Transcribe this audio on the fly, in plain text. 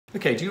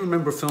Okay, do you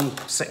remember a film,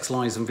 Sex,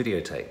 Lies and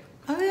Videotape?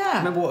 Oh, yeah.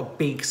 Remember what a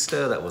big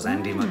stir that was?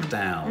 Andy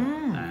McDowell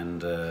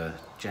and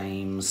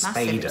James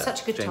Spader.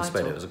 Such a good James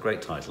title. Spader. It was a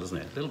great title, isn't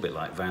it? A little bit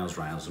like Vows,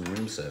 Rouse and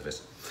Room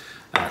Service.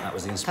 That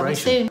was the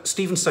inspiration.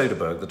 Steven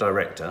Soderbergh, the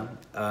director,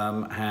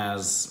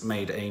 has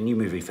made a new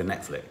movie for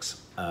Netflix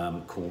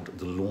called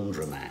The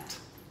Laundromat.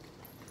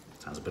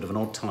 Sounds a bit of an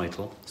odd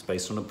title. It's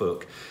based on a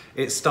book.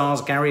 It stars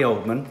Gary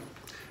Oldman,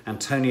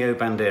 Antonio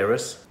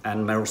Banderas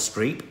and Meryl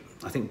Streep.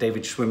 I think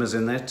David Schwimmer's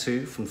in there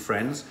too, from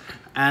Friends.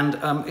 And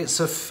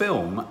it's a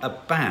film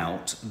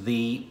about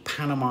the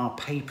Panama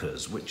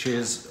Papers, which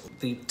is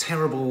the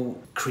terrible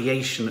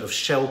creation of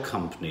shell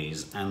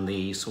companies and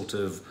the sort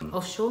of...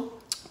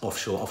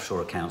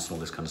 Offshore accounts and all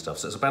this kind of stuff.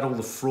 So it's about all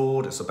the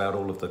fraud, it's about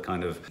all of the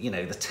kind of, you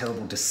know, the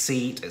terrible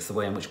deceit, it's the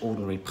way in which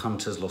ordinary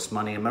punters lost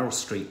money. And Meryl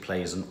Streep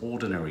plays an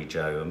ordinary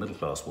Joe, a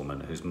middle-class woman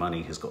whose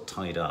money has got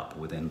tied up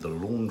within the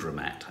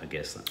laundromat, I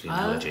guess that's the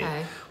analogy,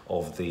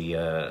 of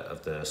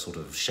the sort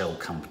of shell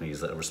companies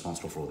that are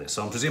responsible for all this.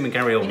 So I'm presuming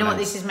Gary Oldman... You know what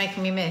this is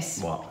making me miss?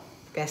 What?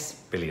 Guess.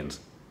 Billions.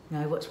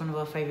 No, what's one of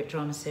our favourite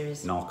drama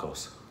series?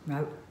 Narcos.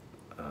 No.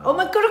 Oh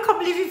my God, I can't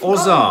believe you've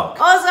Ozark.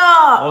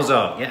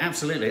 Ozark, yeah,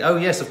 absolutely. Oh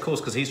yes, of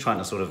course, because he's trying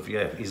to sort of,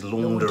 he's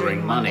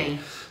laundering money.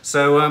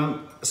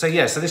 So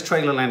this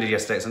trailer landed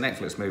yesterday. It's a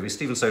Netflix movie.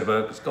 Steven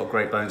Soderbergh, it's got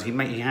great bones.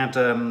 He had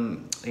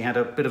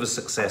a bit of a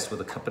success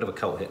with a bit of a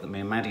cult hit that me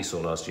and Maddie saw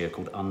last year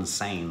called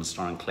Unsane,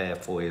 starring Claire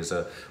Foy as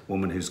a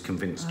woman who's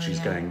convinced she's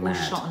going mad.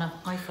 All shot on an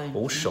iPhone.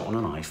 All shot on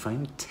an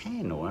iPhone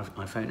 10 or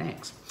iPhone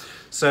X.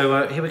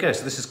 So here we go.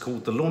 So this is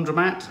called The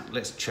Laundromat.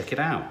 Let's check it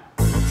out.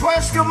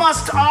 First you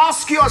must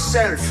ask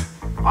yourself,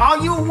 are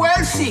you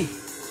wealthy?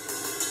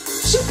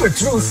 Simple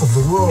truth of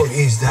the world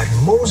is that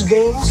most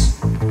games,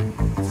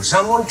 for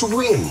someone to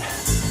win,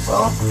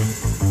 well,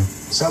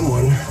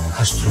 someone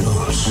has to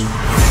lose.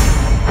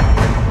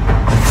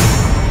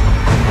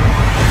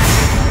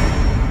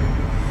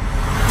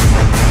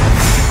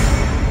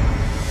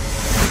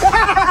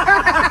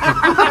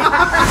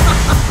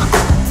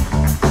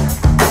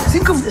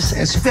 Think of this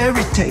as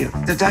fairy tale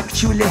that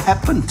actually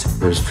happened.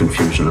 There's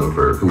confusion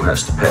over who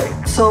has to pay.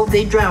 So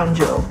they drowned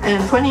Joe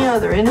and 20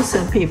 other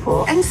innocent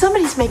people, and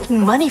somebody's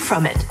making money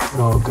from it.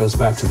 Well, it goes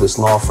back to this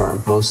law firm,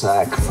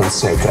 Mossack,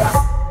 Fonseca.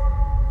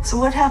 So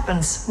what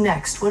happens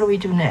next? What do we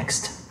do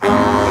next? All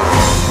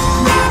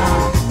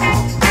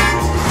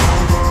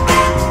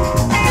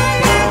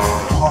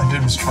I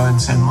did was try and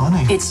send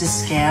money. It's a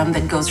scam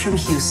that goes from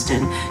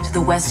Houston to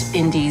the West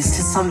Indies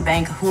to some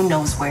bank who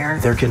knows where.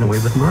 They're getting away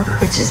with murder.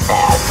 Which is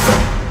bad.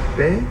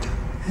 Bad?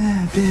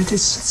 Yeah, bad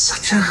is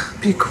such a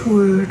big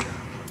word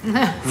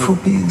for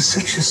being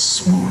such a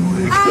small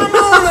word.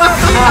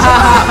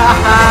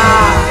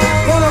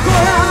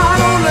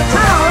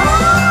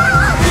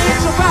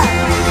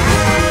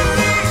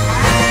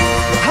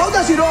 How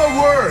does it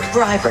all work?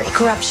 Bribery,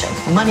 corruption,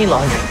 money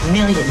laundering,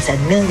 millions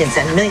and millions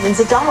and millions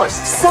of dollars.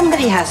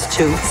 Somebody has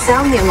to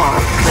sound the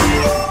alarm.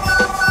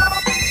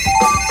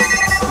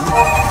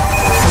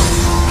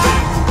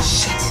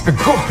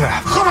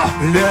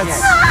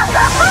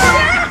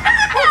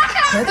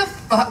 Where the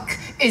fuck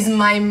is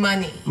my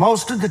money?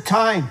 Most of the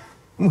time,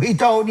 we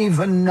don't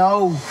even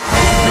know.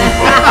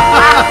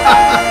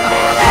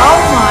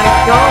 Oh my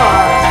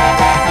God.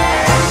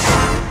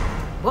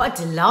 What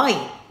a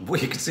delight. Well,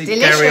 you can see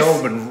Delicious. Gary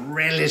Oldman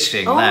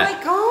relishing Oh that.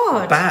 my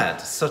God. Bad.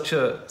 Such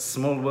a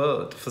small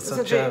word for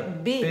such a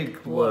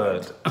big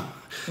word.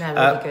 No,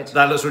 really good.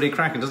 That looks really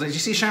cracking, doesn't it? Did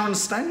you see Sharon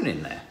Stone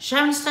in there?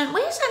 Sharon Stone.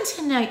 Where's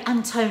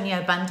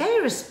Antonio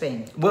Banderas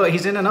been? Well,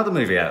 he's in another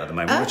movie out at the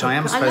moment, which I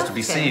am supposed to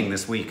be loved him. seeing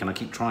this week, and I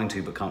keep trying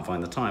to but can't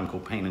find the time,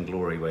 called Pain and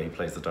Glory, where he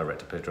plays the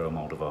director Pedro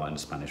Almodovar in a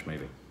Spanish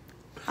movie.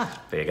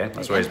 There you go,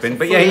 that's where he's been.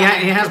 But yeah,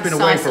 he has been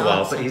away for a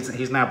while, but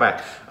he's now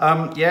back.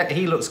 Yeah,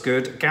 he looks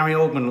good. Gary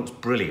Oldman looks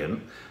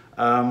brilliant.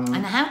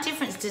 And how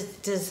different does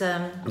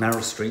Meryl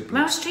Streep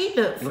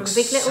look from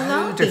Big Little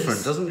Lies? So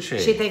different, doesn't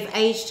she? They've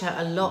aged her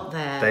a lot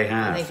there. They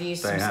have. They've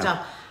used some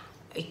stuff.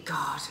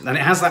 God. And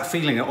it has that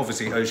feeling of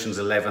obviously Ocean's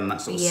 11, that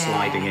sort of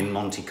sliding in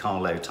Monte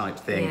Carlo type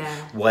thing.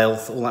 Yeah.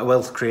 Wealth, all that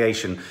wealth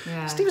creation.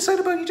 Yeah. Steven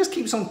Soderbergh, he just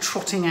keeps on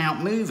trotting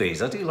out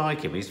movies. I do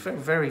like him. He's very,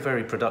 very,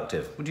 very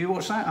productive. Would you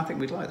watch that? I think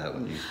we'd like that,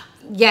 wouldn't you?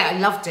 Yeah, I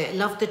loved it.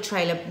 Loved the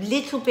trailer.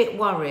 Little bit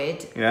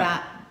worried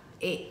that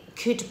it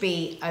could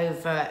be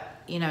over,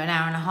 an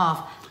hour and a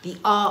half. The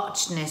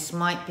archness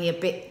might be a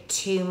bit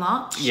too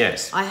much.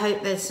 Yes. I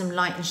hope there's some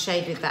light and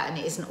shade with that and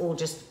it isn't all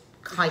just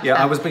high camp. Yeah,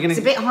 I was beginning... It's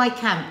a bit high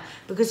camp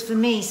because for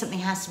me, something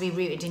has to be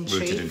rooted in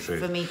truth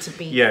for me to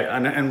be... Yeah,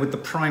 and with the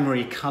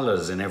primary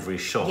colours in every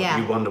shot, Yeah.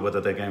 you wonder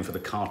whether they're going for the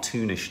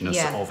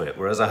cartoonishness of it.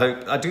 Whereas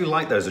I do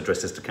like those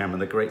addresses to camera.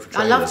 They're great for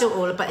trailers. I loved it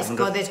all, but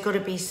there's got to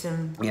be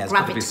some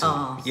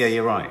gravitas. Yeah,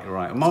 you're right.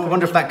 I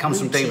wonder if that comes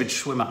from David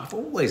Schwimmer. I've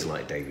always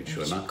liked David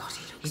Schwimmer. God,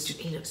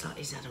 he looks like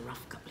he's had a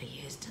rough couple of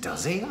years,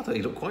 Does he? I thought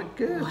he looked quite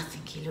good. Oh, I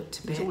think he looked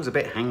a bit... He's always a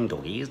bit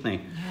hang-doggy, isn't he?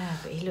 Yeah,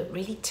 but he looked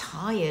really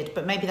tired.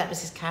 But maybe that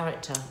was his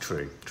character.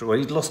 True. Well,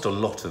 he'd lost a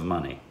lot of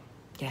money.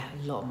 Yeah,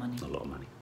 a lot of money. A lot of money.